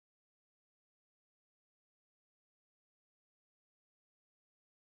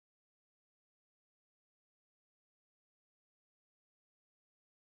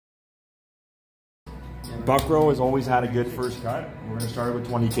Buckrow has always had a good first cut. We're going to start with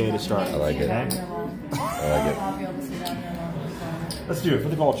 20K to start. I like it. Okay? I like it. Let's do it for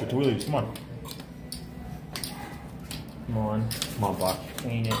the culture. To Williams, come on. Come on. Come on, Buck.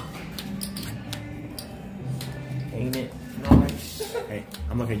 Ain't it. Ain't it. Nice. Hey,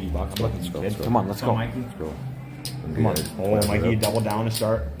 I'm looking at you, Buck. I'm looking at you, Let's kid. go. Come on, let's go. Mikey. Let's go. Come on. Oh, Mikey, double down to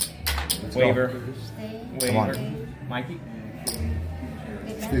start. Let's Waiver. go. Waiver. Come on. Mikey.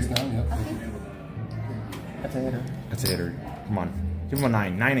 Face down, yep. That's a hitter. That's a hitter. Come on. Give him a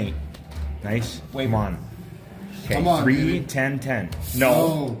 9. 9-8. Nice. Waiver. Come on. Okay, Come on, 3, baby. 10, 10.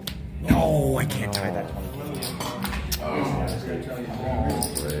 No. No, I can't tie that 20K.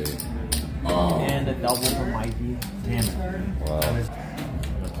 And a double for Mikey. Damn it. Wow. I'm going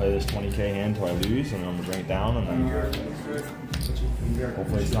to play this 20K hand until I lose, and then I'm going to bring it down, and then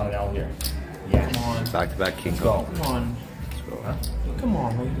hopefully it's not an L here. Yes. Come on. Back-to-back King Let's go. Kong. Come on. Let's go. Huh? Come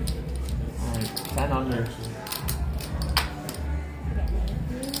on, baby. Alright, 10 under.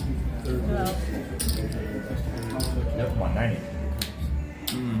 Yep, come on, 90.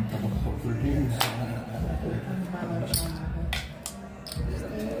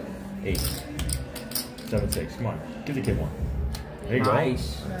 8. 7, 6. Come on. Give the kid one. There you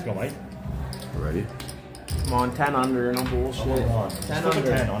Nice. go. Let's go, Mike. Ready? Come on, 10 under, no bullshit. Come on. 10 Flip a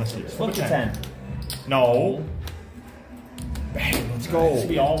under. 10, honestly. Flip the 10. No. Bang, let's go. Let's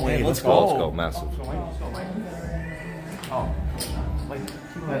be all Hey, in. let's Let's go. go. Massive. Oh. Like,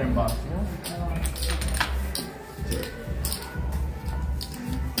 let him bust, you know?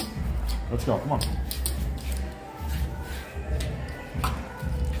 Let's go. Come on.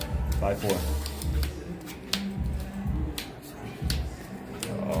 5-4.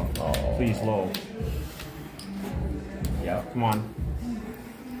 Oh, please low. Yeah, come on.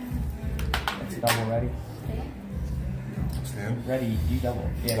 That's double ready. Stand. Ready, you double.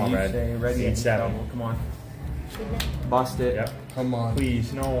 Yeah, Come on, you Red. say ready. 8, 7. Double. Come on. Bust it. Yep. Come on.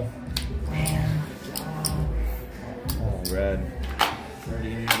 Please, no. Oh, red.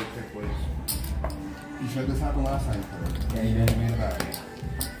 Ready, any other trick, boys. You said this happened last time. Yeah, you did. Made it back.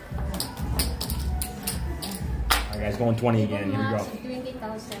 All right, guys, going 20 again. Here we go.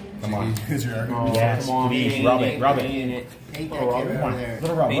 Come on. Is your argument? Oh, Yes, come on. please, Ain't rub it, rub it. Ain't it. Ain't Little rub, come on.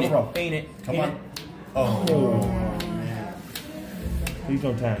 Little rub, Ain't little rub. it. Ain't it. Come Ain't on. it. Oh. Please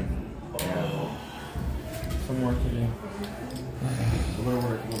no 10. Some work to do. A little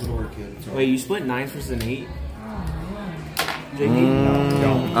work, kid. Wait, you split 9 versus an 8?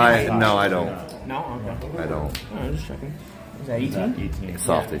 No, I don't. No? Okay. I don't. Oh, I'm just checking. Is that 18? 18.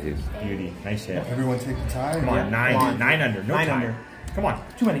 Soft 18. Beauty. Nice hit. Everyone take the tie. Come on, 9. Come on. 9 under. No 9 time. under. Come on.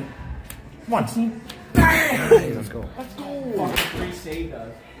 Too many. Come on. Hey, let's go. Let's go. 3 save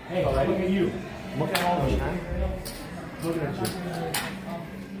us. Hey, look at you. Look at all those, man. Look at you.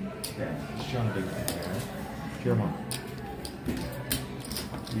 Just trying to big thing. Cheer him on.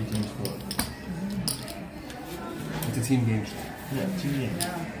 3 teams for it. It's a team game. Yeah, 2 games.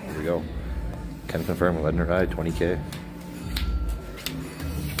 Here we go. Can confirm. Letting her ride. 20K.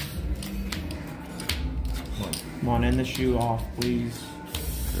 Come on, end the shoe off, please.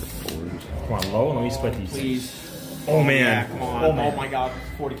 Come on, low. Let me split these. Please. Oh, man. Yeah, come on. Oh, man. my god.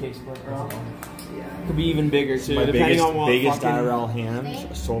 40K split, bro. Could be even bigger, too. My depending biggest, on what biggest fucking... IRL hand,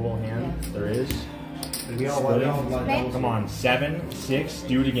 a solo hand there is. Come on, 7, 6,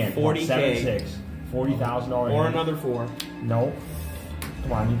 do it again. 40K. 7, 6. $40,000 Or hand. another 4. No.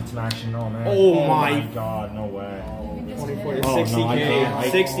 Come on, I need some action. No, man. Oh my god, no way. 24 to Oh, 60K. no, I can't. I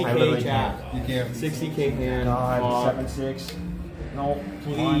 60K literally chat. You can't. 60K hand. God, Fuck. 7, 6. No,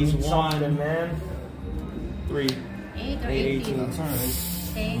 Please, come on, one. man. 3. 8 or 18. That's all right.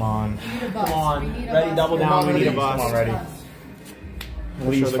 Come on. Come on. Ready, double down. We need a bus. Come on, ready.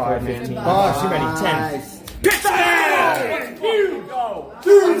 Please, the 5, card, man. 15. Bus. You ready? 10. Pitch it! You go.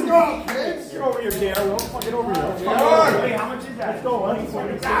 Let's go, kids. Get over here, Dan. Fuck it over here. Let's go. Yeah. Hey, how much is that? Let's go. Let's go.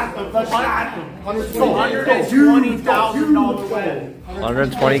 $120,000 win.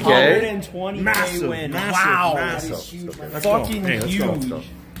 120K. 120K Massive, win. massive, Wow. massive. Let's Fucking go. Hey, let's huge. go. Let's go.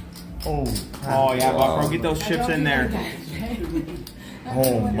 Oh, Oh yeah, Buckrow, get those chips in there.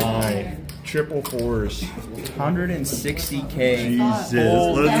 oh my. Triple 4s. 160K. Jesus.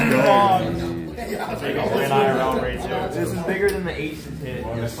 Oh, Let's go. Let's take a win IRL right here. This is bigger than the aces hit.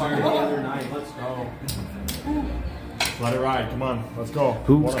 Yes, Fucking sir. the other night. Let's go. Let it ride. Come on. Let's go.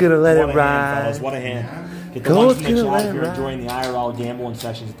 Who's gonna let it what a hand, ride? fellas. What a hand. Get the Who's ones in the gonna chat let if it you're ride? enjoying the IRL gambling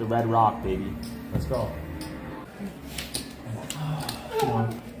sessions at the Red Rock, baby. Let's go. Come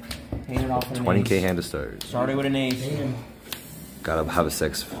on. Hand it off with an 20K ace. hand to start. Started with an ace. Gotta have a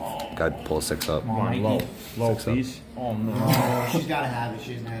 6. Gotta pull a 6 up. Come on, low. Low, please. Oh no. She's gotta have it.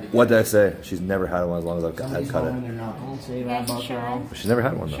 She hasn't had it. What did I say? She's never had one as long as I've cut Somebody's it. home, they're not. Don't say that, Bucko. She's never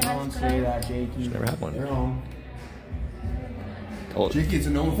had one though. Don't say that, Jakey. She's never had one. They're home. Told you. Jakey, it's a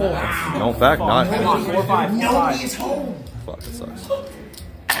known fact. No fact, not. Come on, 4-5. Nobody is home. Fuck, it sucks.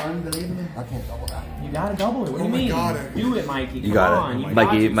 Unbelievable. I can't double that. You gotta double it. What do you my mean? God. Do it, Mikey. You Come got it. on. You Mikey,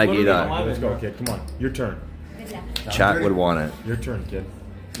 got it. It's Mikey, literally done. 11. Let's go, kid. Come on. Your turn. Chat would want it. Your turn, kid.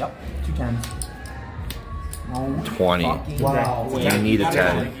 Yep. 2 10s. No 20. fucking Wow. way. You need a Gotta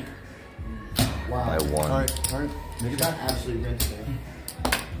 10. go, Mikey. Wow. By 1. Alright. Make it that absolutely red today.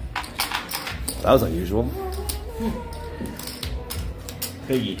 That was unusual.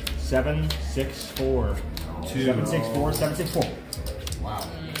 Biggie. 7, 6, 4. 7, 6, 4, 7, 6, 4. Wow.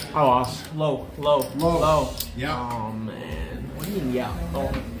 I lost. Low. Yeah. Oh man. What do you mean, yeah? Oh.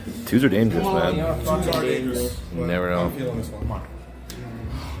 2s are dangerous, You're man. fucking dangerous. You never know. I'm feeling this one. Come on.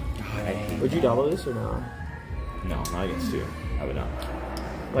 God, I hate Would you double this or no? No, not against 2. I would not.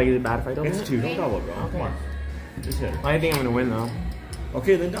 Like, is it bad if I double It's it? 2. Don't double it, bro. Come on. Just hit it. I think I'm gonna win though.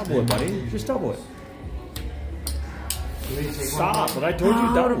 Okay, then double it, buddy. Just double it. Stop. But I told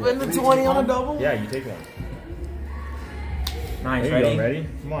you double it. the 20 on a double? Yeah, you take one. Nice, There you ready? go. Ready?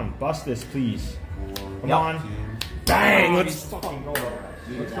 Come on. Bust this, please. Come Yep. on. Bang. Let's fucking go.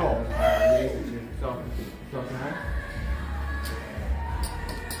 Let's go.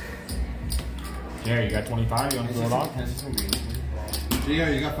 Jerry, you got 25? You want to throw it off? Yeah,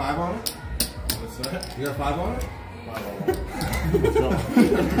 you got 5 on it? What's that? You got 5 on it? Let's go.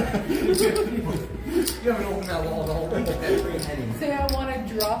 You haven't opened that wall the whole thing. Say I want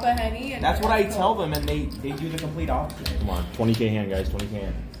to drop a henny. And That's what I tell them, and they do the complete opposite. Come on. 20K hand, guys. 20K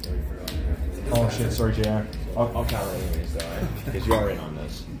hand. Oh, shit. Sorry, JR. I'll count it anyways, though. Because you're already on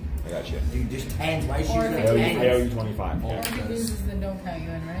this. I got you. Dude, just 10. Why is she Or I owe you 25. Or Yeah. if he loses, then don't count you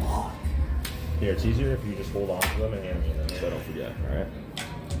in, right? Here, it's easier if you just hold on to them and hand me them so I don't forget, alright?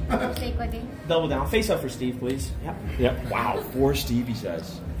 Double down. Face up for Steve, please. Yep. Yep. Wow. 4 Steve, he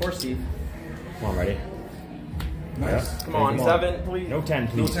says. For Steve. Come on, ready? Nice. Yeah. Come on, 7, please. No 10,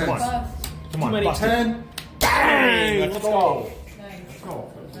 please. No Come on. 10s. Bust. Come on. Too many Bust it. 10. Bang! Let's go. Nice. Let's go.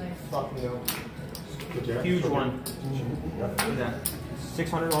 Nice. Huge one. Look at that.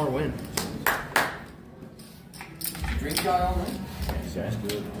 $600 win. Drink guy all night? Okay.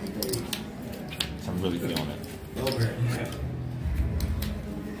 Good. I'm really feeling it.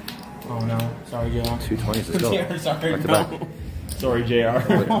 Oh no. Sorry, JR. 220s, let's go. Sorry, Back to no. back. Sorry, JR.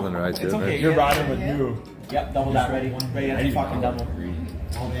 Winner right to It's it, okay. man. You're riding with you. Yep, double that. Ready? Ready I to need fucking double.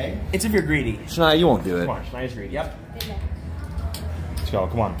 All day? It's if you're greedy. Shania, you won't do it. Come on, nice greedy. Yep. Let's go.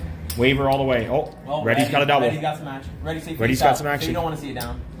 Come on. Waiver all the way. Oh, Reddy's got a double. Reddy's got some action. Ready, say Reddy's face got up. some action. So you don't want to see it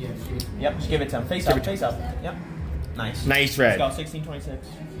down. Yeah, just give it to me. Yep, just give it to him. Face up, face up. Yep. Nice. Nice, Let's Red. go, 16-26.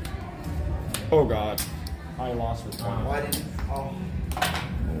 Oh, God. I lost with 20. Why didn't... Oh.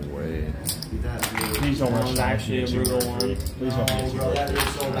 No way. Please don't rush that. Actually, a brutal one. Please don't be a Bro, that is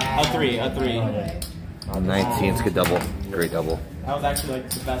so bad. A 3, a 3. Okay. 19's good double. Great double. That was actually like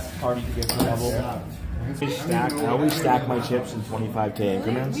the best card you could give for a double. I always stack my chips in 25K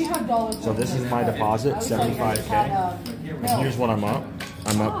increments. We have dollars. So this is my deposit, 75K. And here's what I'm up.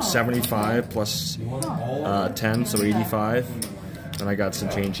 I'm up 75 plus 10, so 85. And I got some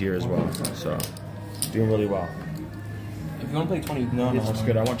change here as well. So doing really well. If you want to play 20, No, that's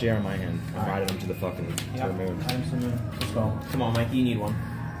good. I want JR in my hand. I'm riding him to the fucking to the moon. Let's go. Come on, Mikey, you need one.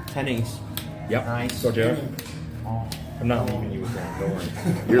 10 ace. Yep. Nice. Go, JR. Oh. I'm not leaving you with that. Don't worry.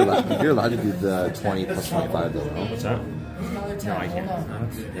 You're allowed to do the 20 plus 25 though, no? What's that? Another 10. No, I can't. Hold on.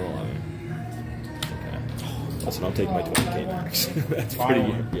 Okay. Listen, I'll take my 20K max. That's pretty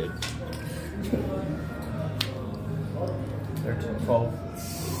good. 12.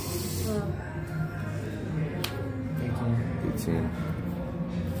 18.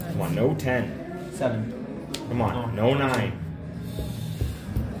 Come on, no 10. 7. Come on, no 9.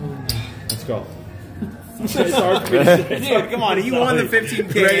 Let's go. It's hard for me to say. Dude, come on, you won the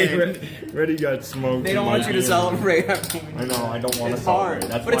 15K. Reddy got smoked. They don't want you to celebrate. I know, I don't want to It's hard, celebrate.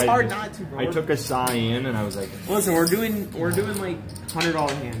 That's but it's why hard not to, bro. I took a sigh in and I was like, Listen, we're doing like $100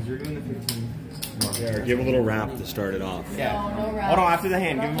 hands. You're doing the 15. yeah, give a little rap to start it off. Yeah. No, no rap. Hold on, after the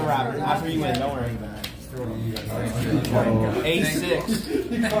hand, give him a wrap. After you win, don't worry.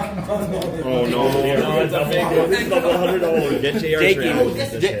 A6. Oh no, it's a big one. This is double $100. Get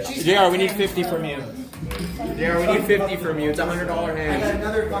JR's Jakey, JR, we need 50 from you. JR, we need 50 from you. It's a $100 hand.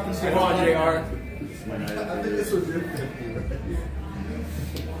 Another fucking... Come on, JR. I think this was your 50.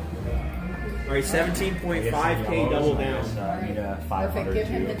 All right, 17.5K double down. Need a Perfect. 500 Give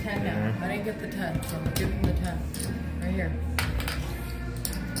him too. the 10 now. I didn't get the 10, so give him the 10. Right here.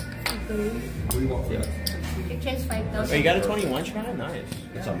 What do you want for that? Just 5,000. Oh, you got a 21 shot? Nice.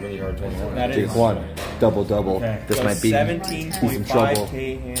 That's a really hard 21. That Take is. one. Double. Okay. This So might be. He's in trouble.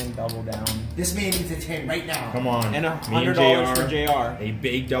 17.5K hand double down. This man needs a 10 right now. Come on. And Me and $100 for JR. A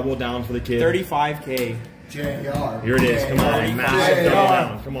big double down for the kid. 35K. JR. Here it is. Come on. Massive double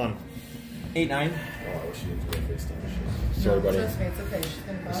down. Come on. 8-9. Sorry, buddy. Trust me, it's okay. She's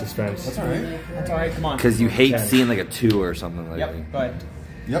gonna buy it. Suspense. That's alright. That's alright. Come on. Because you hate 10. seeing like a 2 or something like that. Yep. Go ahead.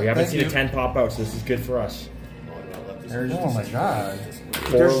 Yep, We haven't thank seen you. a 10 pop out, so this is good for us. Oh my god.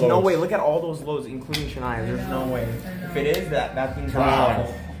 There's no lows. way. Look at all those lows, including Shania. There's no way. If it is, that thing's Come on.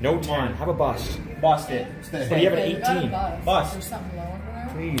 trouble. No 10. Have a bust. Bust it. But you have an Okay, we got a 18. bus. Bus. There's something low under there?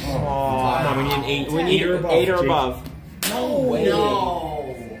 Please. Oh, Come on, we need an 8. we need 8 or Jake. above. No way.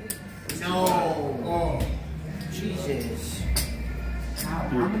 No. Oh. Jesus.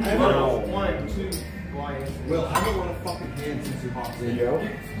 Wow. 1, 2, 1. Well, I don't want to fucking hand since you hopped in. Go.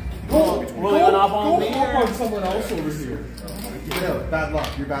 Rolling up on me. Hop on someone else over here. Get out. Bad luck.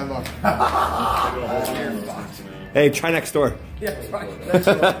 You're bad luck. Hey, try next door. Oh,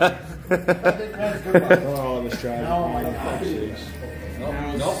 let's try.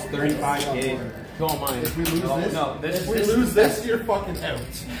 Nope. 35K. Go on mine. If we lose this, No, if we lose this, you're fucking out.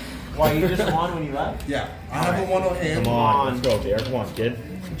 Why, you just won when you left? Yeah. I have a 1-0 hand. Come on. Let's go, JR. Come on, kid.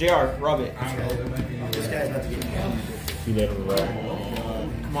 JR, rub it. This guy's about to get me. You did it right.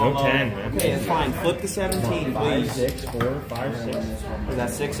 Come on, No 10, man. Okay, it's fine. Flip the 17, 5, please. 6, 4, 5, 6. Is that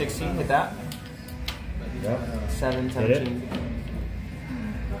 6, 16? Hit that. Yep. 7, Hit it.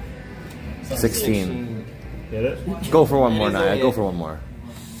 17. 16. Hit it. Go for one more, Naya. Go for one more.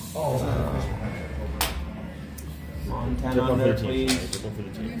 Come on, 10 Flip one for under, the team. please. Flip one for the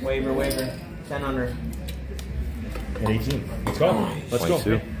team. Waiver. 10 under. Hit 18. Let's go. Let's go.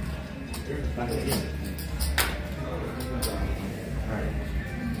 22.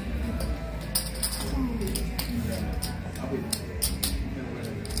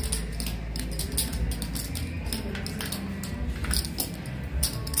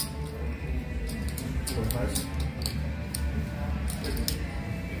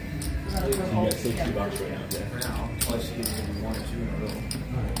 You get $60 right now, Jay.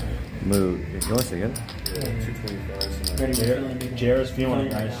 Move. Give us a second. JR's feeling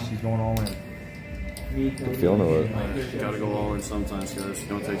it, guys. He's going all in. I'm feeling it. You gotta go all in sometimes, guys.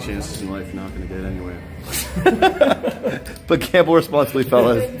 Don't take chances in life you're not gonna get anyway. But gamble responsibly,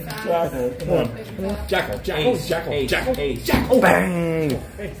 fellas. Jackal. Bang!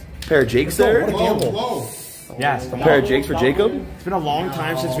 Pair of Jakes there? Whoa. Yes, come Pair on. of Jakes for Jacob? It's been a long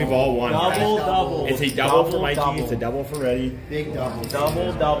time since we've all won. Double. It's a double for Mikey. It's a double for Reddy. Big double.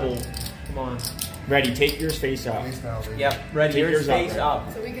 Double. Come on. Reddy, take yours face up. Yep, ready. Take Yours yours up, face right?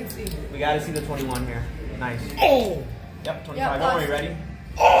 up. So we can see. We gotta see the 21 here. Nice. Oh! Yep, 25. Yeah, Don't worry, ready?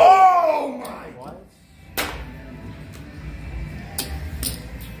 Oh my! What?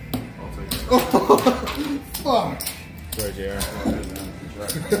 Fuck. Sorry, JR.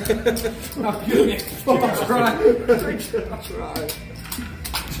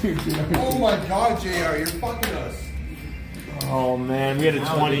 Oh my god, JR, you're fucking us. Oh man, we had a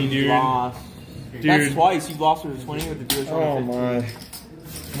 20, dude. Lost. Dude. That's twice. You've lost with a 20 with the dealer's Oh on my.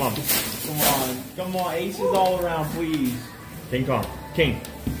 Come on. Come on. Aces all around, please. King Kong. King.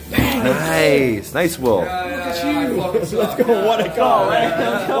 Nice, Will. Let's go. What a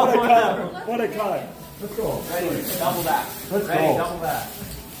cut. What a cut. Let's go. Ready. Double that. Let's ready. go. Double that.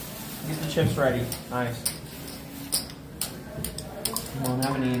 Get the chips ready. Nice. Come on,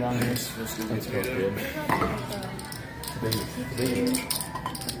 have an 8 on this. Let's go, kid.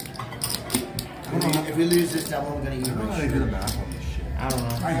 If we lose this double, I'm gonna eat I'm not gonna do the math on this shit. I don't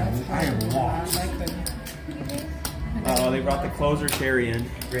know. I am lost. Oh, they brought the closer cherry in.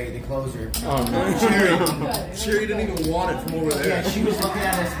 Great, the closer. Sherry didn't even want it from over Yeah, there. she was looking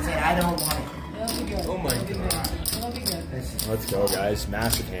at us and said, I don't want it. It'll be good. Oh my It'll be good. It'll be good. Let's go, guys.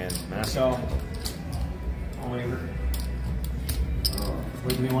 Massive hand. Massive. So, I'll waiver.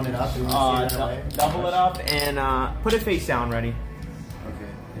 Wait, do we want it up? Do we want to see it away? Double it up and put it face down ready.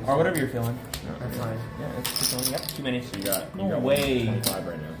 Okay. Or whatever you're feeling. That's fine. Yeah, it's just on. Yep, 2 minutes. You got No way. 25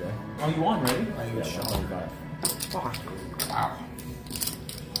 right now, okay? Oh, you won, ready? I Yeah, get shot. 125. Fuck. Wow.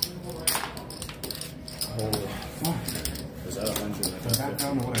 Is that 100? Back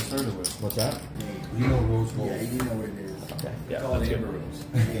down to what I started with. What's that? You know Rose Gold. Yeah, you know what it is. Okay. Yeah, All that's the good. Emeralds.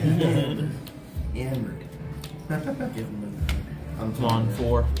 Amber. Give him Come on,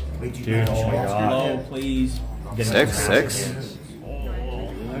 4. Wait, you Dude, got oh my shots. God. Low, please. Getting 6, massive 6. hands.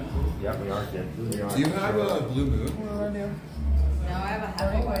 Yeah, we are, kid. We are. Do you have a blue moon? What do I do? No, I have a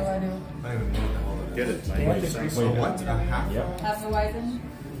half a What do I Weizen. do? I don't even know what the hell that Get it. is. So what? A half? Yep. Half a Weizen?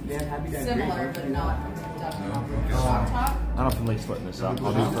 Yeah, happy day. Similar, but not top. I don't feel like splitting this up.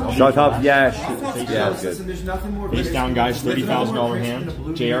 I'll do Shot top, yeah, yeah, it's good. There's nothing more. face down, guys. $30,000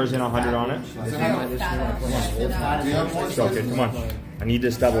 hand. JR's in 100 on it. Let's go, kid. Come on. I need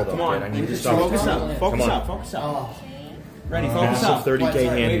this double though, kid. I need this double. Focus up. Focus Come up. on. Focus up. Ready? Focus up. Massive 30K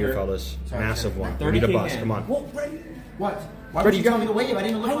hand here, fellas. Massive one. Ready to bust. Come on. What? Why would you tell me to wave? I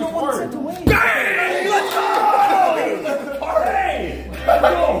didn't look like hard. Bang! Let's go! Party! Let's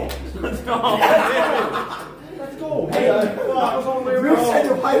go! Let's go! Let's go! Hey, that was all the way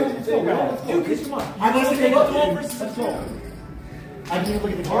around. Dude, come on. I must have taken Let's go. I didn't even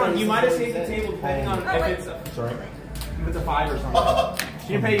look at the card. You might have saved the table depending on if it's a, Sorry. if it's a 5 or something. She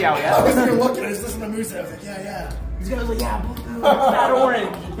didn't pay you out yet. I was looking, I was listening to Moose, I was like, yeah. These guys like, yeah, blue, that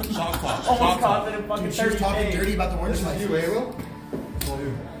orange. Almost confident fucking Dude, she was talking 30K. dirty about the orange slice.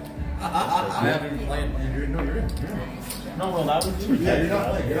 I haven't even played. No, you're in. No, well, that was you. Yeah, you're not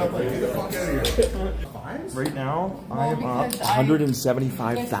playing. You're not playing. Get the fuck out of here. Right now, I am up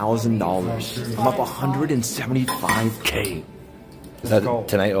 $175,000. I'm up 175K. Is that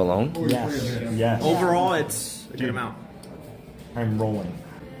tonight alone? Yes. Yes. Overall, it's a good amount. I'm rolling.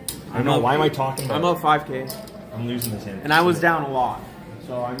 I don't know. Why am I talking about I'm up 5K. I'm losing this hand. And I was down a lot.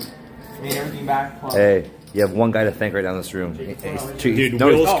 So I made everything back. Plus. Hey, you have one guy to thank right down this room. Dude, no,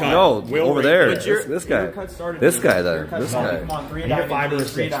 Will's cut. no, Will over right there. there. This guy. Your cut started. This guy there. Your cut This started. guy. Come on, 3 I need a diamond, 5 or a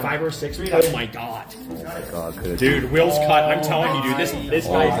please, 3 6. 5 diamond. or 6. 3 Oh diamond. my god. God, could Dude, Will's cut. I'm telling you, dude. This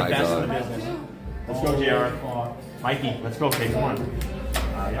Oh guy is my the best God. in the business. Let's go, JR. Mikey, let's go, kid. Come on.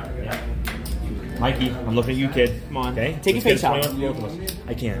 Yeah. Mikey, I'm looking at you, kid. Come on. Okay? Take your Let's face get out. this one with us.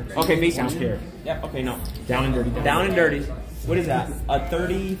 I can't. Okay, face down. Here. Yep, okay, no. Down and dirty. Down and dirty. What is that? A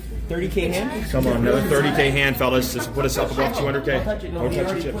 30K hand? Come on, another 30K hand, fellas. Just put us up above 200K. Don't touch it. No, Don't he touch your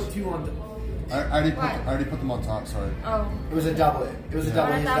already chips. put 2 on. I already put them on top. Sorry. Oh. It was a double. It was a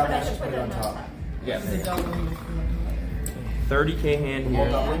double. His I double. thought I Just should put put it on it top. Yeah. 30K hand How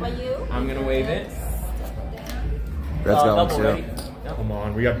here. about you? I'm gonna wave it. Red's got one Double too. ready. Come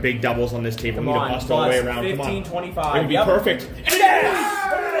on, we got big doubles on this table. Come We need to on, bust all the way plus around. 15, Come on. 25. It would be Yep. perfect.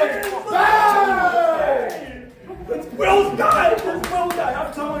 Will's guy! This Will guy,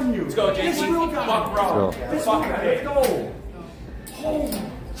 I'm telling you. Let's go, JT. Fuck, bro. Let's Fuck, Let's go. Holy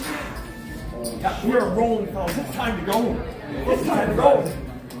we are rolling, fellas. It's time to go. It's time to go.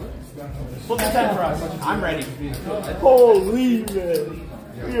 Flip the 10 for us. I'm ready. Holy man.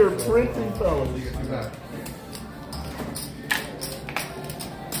 We are printing, fellas.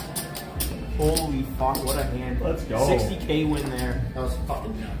 Holy fuck, what a hand. Let's go. 60K win there. That was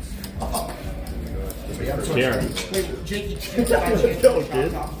fucking nuts. Karen. Jakey, Let's go,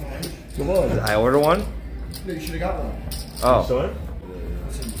 kid. Come on. Did I order one? No, you should have got one. Oh. So,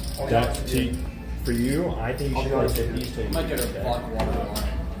 that's cheap. For you, I think you should go to 50s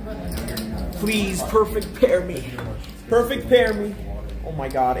too. Please, perfect pair me. Perfect pair me. Oh my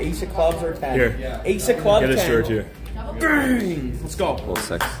god, ace of clubs or 10. Here. Ace of clubs, Get a 10. shirt here. Bang! Let's go. Full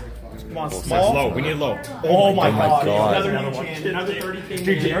 6. Come on, That's small. low. We need low. Oh my God. god. Another Another huge one. hand. Another 30K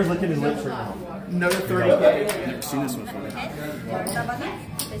Dude, hand. JR's licking his lips right now. Another 30K. Never seen this one before.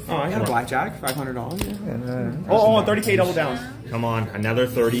 Oh, I got a blackjack. $500. Oh, 30K double down. Come on, another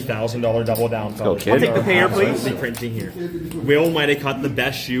 $30,000 double down, fellas. kid. I'll take the payer, please. Absolutely printing here. Will might have cut the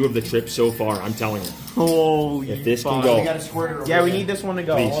best shoe of the trip so far. I'm telling you. Holy If this can fuck. We go, got a squirter. Yeah, we need this one to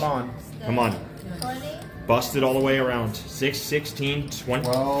go. Please. Hold on. come on, 20? bust it all the way around. 6, 16, 20.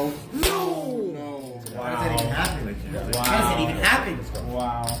 Well, Why does that even happen? Why does it even happen?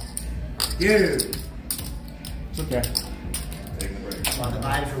 Wow. Dude. It's okay. Wow, the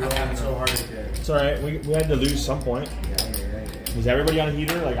vibes are rolling so hard today. It's all right. We had to lose some point. Was everybody on a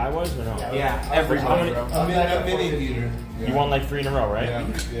heater like I was or no? Yeah, How everybody. many- a mini heater. You won like 3 in a row, right?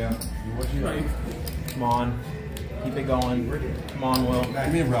 Yeah. Come on. Keep it going. Come on, Will.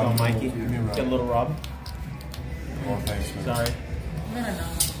 Give me a rub. Go, Mikey. Give me a rub. Get a little rub. Oh, thanks, man. Sorry. No,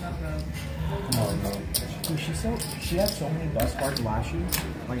 not bro. Oh, no. Dude, she had so many best parts last year.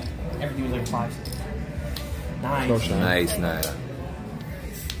 Like, everything was like 5. Nice. Go, Sean. Nice. 8,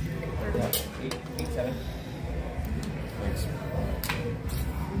 7. Thanks.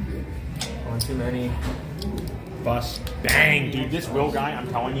 One too many. Bust. Bang, dude. This Will guy, I'm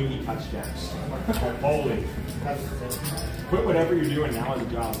telling you, he cuts jacks. Holy. Quit whatever you're doing now as a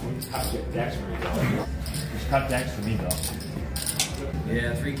job. Just cut decks for me, bro. Just cut decks for me, bro.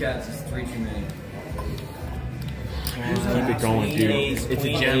 Yeah, 3 cats is 3 too many. Keep it going, Queen, dude. ace, It's a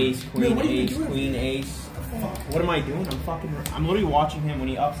queen, gem. ace, queen, ace, queen, ace. What am I doing? I'm literally watching him. When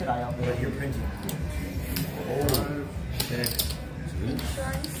he ups it, I up it. You're printing. 6,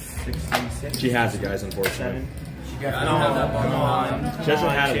 16, 6, She has it, guys, unfortunately. 7. I don't have that button. Come on. She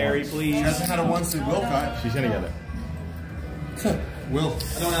hasn't had it Cherry, once. She please. hasn't had a one suit Will cut. She's gonna get it. Will.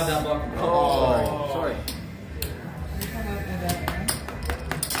 I don't have that bucket. Oh. Sorry.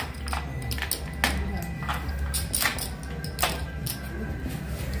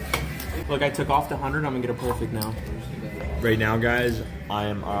 Look, I took off the 100. I'm gonna get a perfect now. Right now, guys, I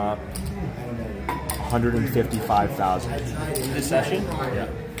am up 155,000. This session? Yeah.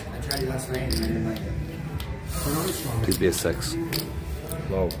 I tried it last night and I didn't like it. Please be a 6.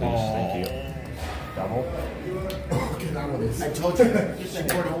 Low, please. Thank you. Double. I told you. You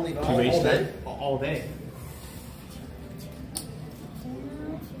scored only Two race day? All day.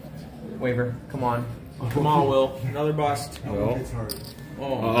 Waiver. Come on. Come on, Will. Another bust. Will.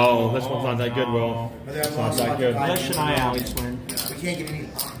 Oh, This one's not that good, Will. It's not that good. Let Shania always win. We can't get any.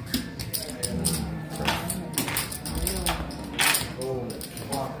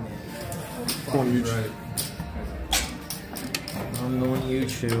 Going huge. I'm going you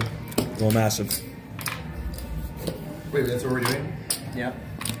two. Go massive. Wait, that's what we're doing? Yep.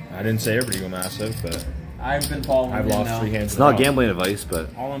 I didn't say everybody go massive, but I've been following I've him lost now. 3 hands. It's not gambling advice,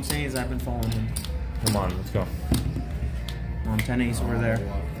 but All I'm saying is I've been following him. Come on, let's go. Come on, 10 ace over there.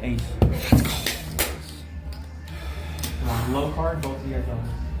 Ace. Come on, low card, both of you guys are.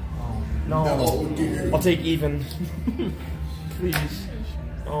 Oh, no. I'll take even. Please.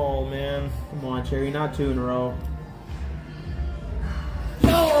 Oh, man. Come on, Cherry, not 2 in a row.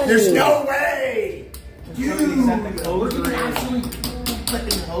 There's no way! Dude, Look at the absolute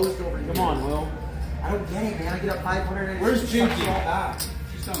flipping hosed over here. Come on, Will. I don't get it, man. I get up 500 and Where's Jinky?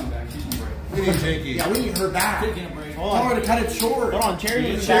 She's coming back. She's gonna break. We need Jakey. Yeah, we need her back. Taking a break. Tell her to cut it short. Hold on,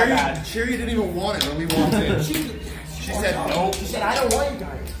 Cherry was that bad. Cherry didn't even want it when we walked in. She said no. She said, I don't want you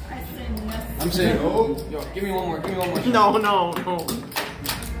guys. I said no. I'm saying no. Yo, give me one more. Give me one more. No, no, no.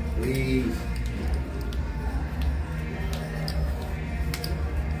 Please.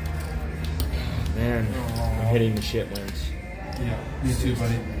 Man, I'm hitting the shit wins. Yeah, me too,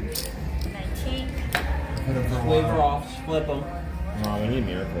 buddy. 19. Hit him for a Waiver while. off, flip them. No, we need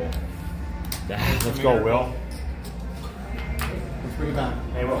miracle. Let's go, Will. Let's bring it back.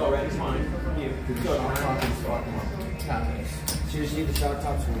 Hey, Will, already fine. From you. She just need the shot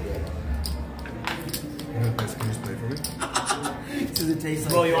tops really good. Can you just play for me? Does it taste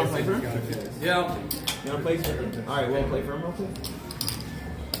like Will, you want to play for him? Yeah. You want to play for him? All right, Will, play for him real quick.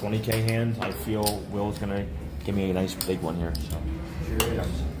 20K hand. I feel Will's gonna give me a nice big one here. So. Sure is.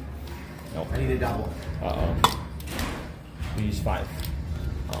 Nope. I need a double. Uh-oh. Please 5.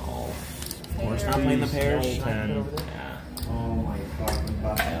 Uh-oh. Of course, not playing the pairs. No, Should I put it over there? Yeah. Oh my fucking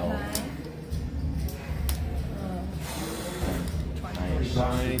Hell. 20.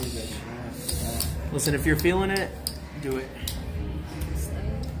 Nice. Listen, if you're feeling it, do it.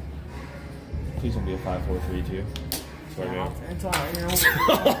 Please don't be a 5-4-3-2. That's what I do. It's alright, you know.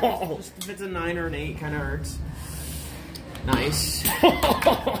 Just if it's a 9 or an 8, kind of hurts. Nice.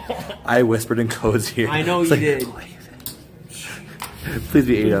 I whispered in codes here. I know It's you like, did. Please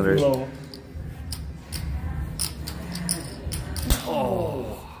be 800.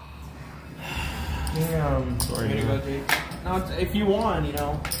 Oh. Damn. Sorry, Way to go, Jake. No, it's, if you won, you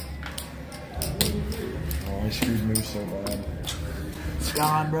know. Oh, I screwed Moose so bad. It's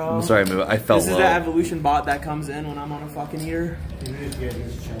gone, bro. I'm sorry, Moo. I felt This is low. the evolution bot that comes in when I'm on a fucking eater.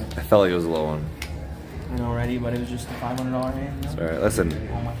 I felt like it was a low one. I know already, but it was just a $500 hand. You know? Sorry, listen.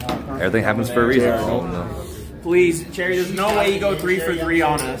 Oh my God. Perfect. Everything happens for a Over there. reason. Oh, no. Please, Cherry, there's no way you go 3 for 3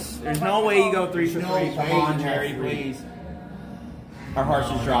 on us. There's no way you go 3 for 3. Come on, Cherry, please. Our hearts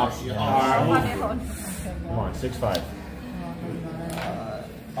just dropped. Come Come on, 6-5.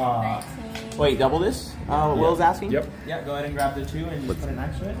 Wait, double this? Will's asking? Yep. Yeah, go ahead and grab the 2 and just put it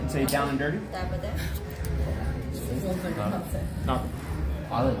next to it and say down and dirty. No.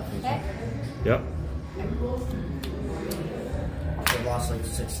 Okay. Yep. I lost like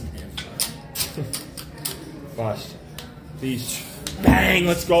 60 hands. Bust. Please. Bang!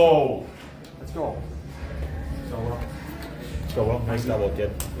 Let's go! Let's go. Let's go, Will. Nice double, kid.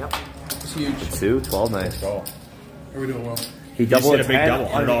 Yep. It's huge. 2, 12, nice. Let's go. How are we doing well? He just doubled hit a a big 10 double,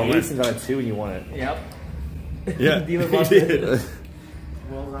 on $100 an win. ace and got a 2 and you won it. Yep. Yeah, Dealer he busted. did.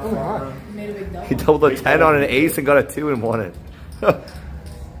 Made a big double. He doubled a 10 on an ace and got a 2 and won it.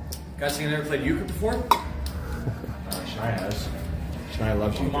 Guys, you never played euchre before? Shania has. Shania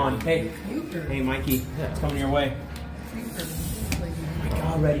loves you. Come on, hey. Hey, Mikey. It's coming your way. Oh my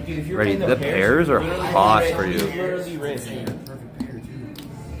God, ready, dude. If you're Ready, playing the pairs are literally hot rich. for you. Literally rich.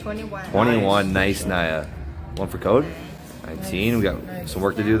 21. 21, nice, Naya. 1 for code. 19, we got some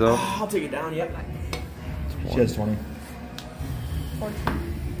work to do though. I'll take it down, yep. She has 20. 14.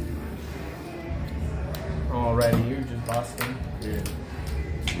 Alrighty, you're busting.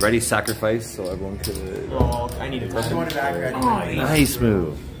 Ready sacrifice so everyone could. Oh, I need a I'm going to backyard. Nice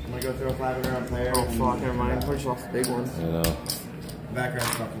move. I'm gonna go throw a 500 on player. Oh fuck, never mind. Push off the big one. You know. Backyard's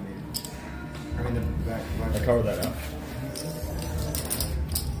fucking me. I mean the back. I covered that up.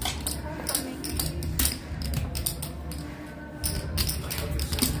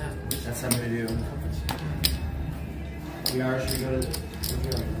 That's something to do. We are. Should we go to? Should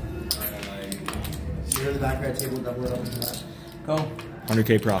we go to the backyard table? Double it up into that. Go.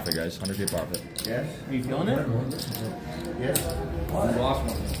 100K profit, guys. 100K profit. Yes. Are you feeling it? Yes. Lost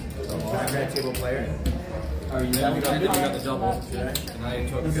one. Backyard table player. Are you You got the double. And I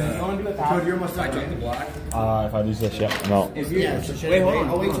took. want to do a Code, you're almost I took the black. If I lose this, yeah. No. If you Yeah, so wait, hold on.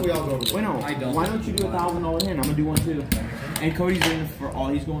 I'll wait till we all go over there. Wait, no. I don't. Why don't you do $1,000 all in? I'm gonna do one too. And Cody's in for all.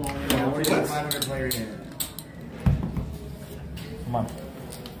 He's going all in. Yeah, we're doing 500 player in. Come on.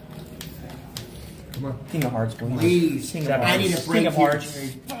 King of Hearts, please. Please. King of I Hearts. need a break. King of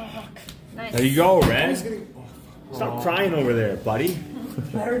Hearts. Nice. There you go, Red. Stop crying over there, buddy.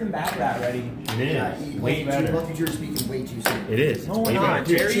 Better than Bad Rat ready. It Yeah, is. way better. Both of you are speaking way too soon. It is. No, It's we're way not.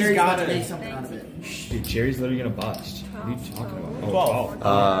 better. Jerry's Jerry's got about to make it. something out of it. Dude, Jerry's literally gonna bust. What are you talking about? Oh,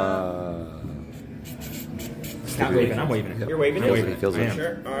 12. Stop waving. I'm waving it. You're waving I'm it? waving it. Feels I it. am.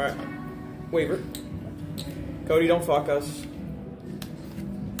 Sure. All right. Waiver. Cody, don't fuck us.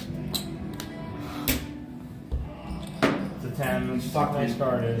 It's a 10. Fuck this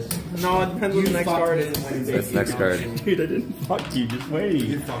card is. No, it depends what the next card is. That's next card. Dude, I didn't fuck you. Just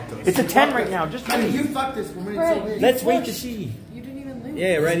wait. fucked us. It's a 10 right now. Just I mean, wait. you fucked this woman. It's so big. Let's wait to see. You didn't even lose.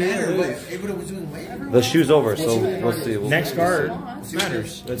 Yeah, right Matter, here. but everybody was doing way. The shoe's over, so we'll see. We'll Next card See what it matters.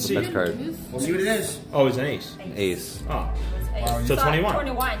 is. Let's see. see. Next card. We'll see what it is. Oh, it's an ace. Ace. Oh. It's So 21.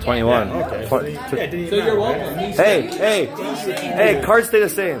 21. Yeah. 21. Okay. Twen- Yeah, it didn't even So you're matter, welcome. right? Hey, cards stay the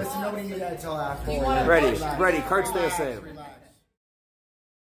same. Nobody knew that until after. Ready, cards stay the same.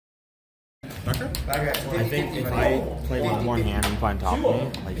 I think if I play with one hand and find top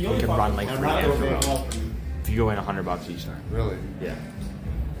of me, like you can run like 3 hands in a row. If you go in $100 each time. Really? Yeah.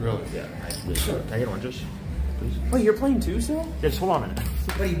 Really? Yeah. Can I get one just? Please. Wait, you're playing too still? Yeah, just hold on a minute.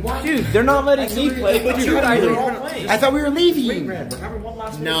 But he won. Dude, they're not letting me play, but you guys are all playing. I thought we were leaving. We're having one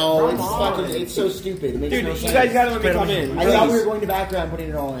last No, it's fucking. It's so stupid. It makes Dude, no you sense. guys gotta let me come in. I thought we were going to background, putting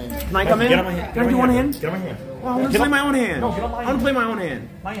it all in. Can I come in? Get on my hand. Can I do one hand? Get on my hand. Well, I want to play my own hand. No, get on my I want to play my own hand.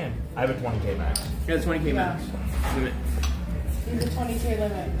 My hand. I have a 20K max. Yeah, it's 20K max. Limit. Use a 20K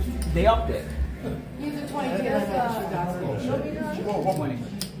limit. They upped it. Use a 20K limit.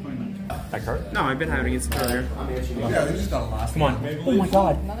 That card? No, I've been having against earlier. Yeah, they just done last. Come on. Oh my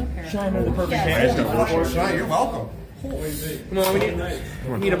god. Another pair. Shine are the perfect Yeah. hand. Shine, you're welcome. Come on,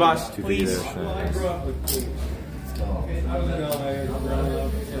 we need a bus, please.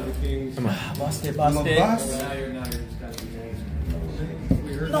 Bust it, bust it.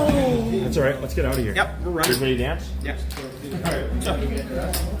 No. That's alright. Let's get out of here. Yep, we're running. Everybody dance? Yep.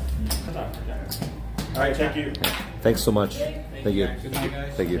 Alright, thank you. Thanks so much. Thank you.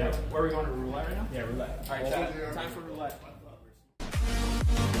 Thank you. Where are we going to roulette right now? Yeah, roulette. Alright, chat. Time for roulette.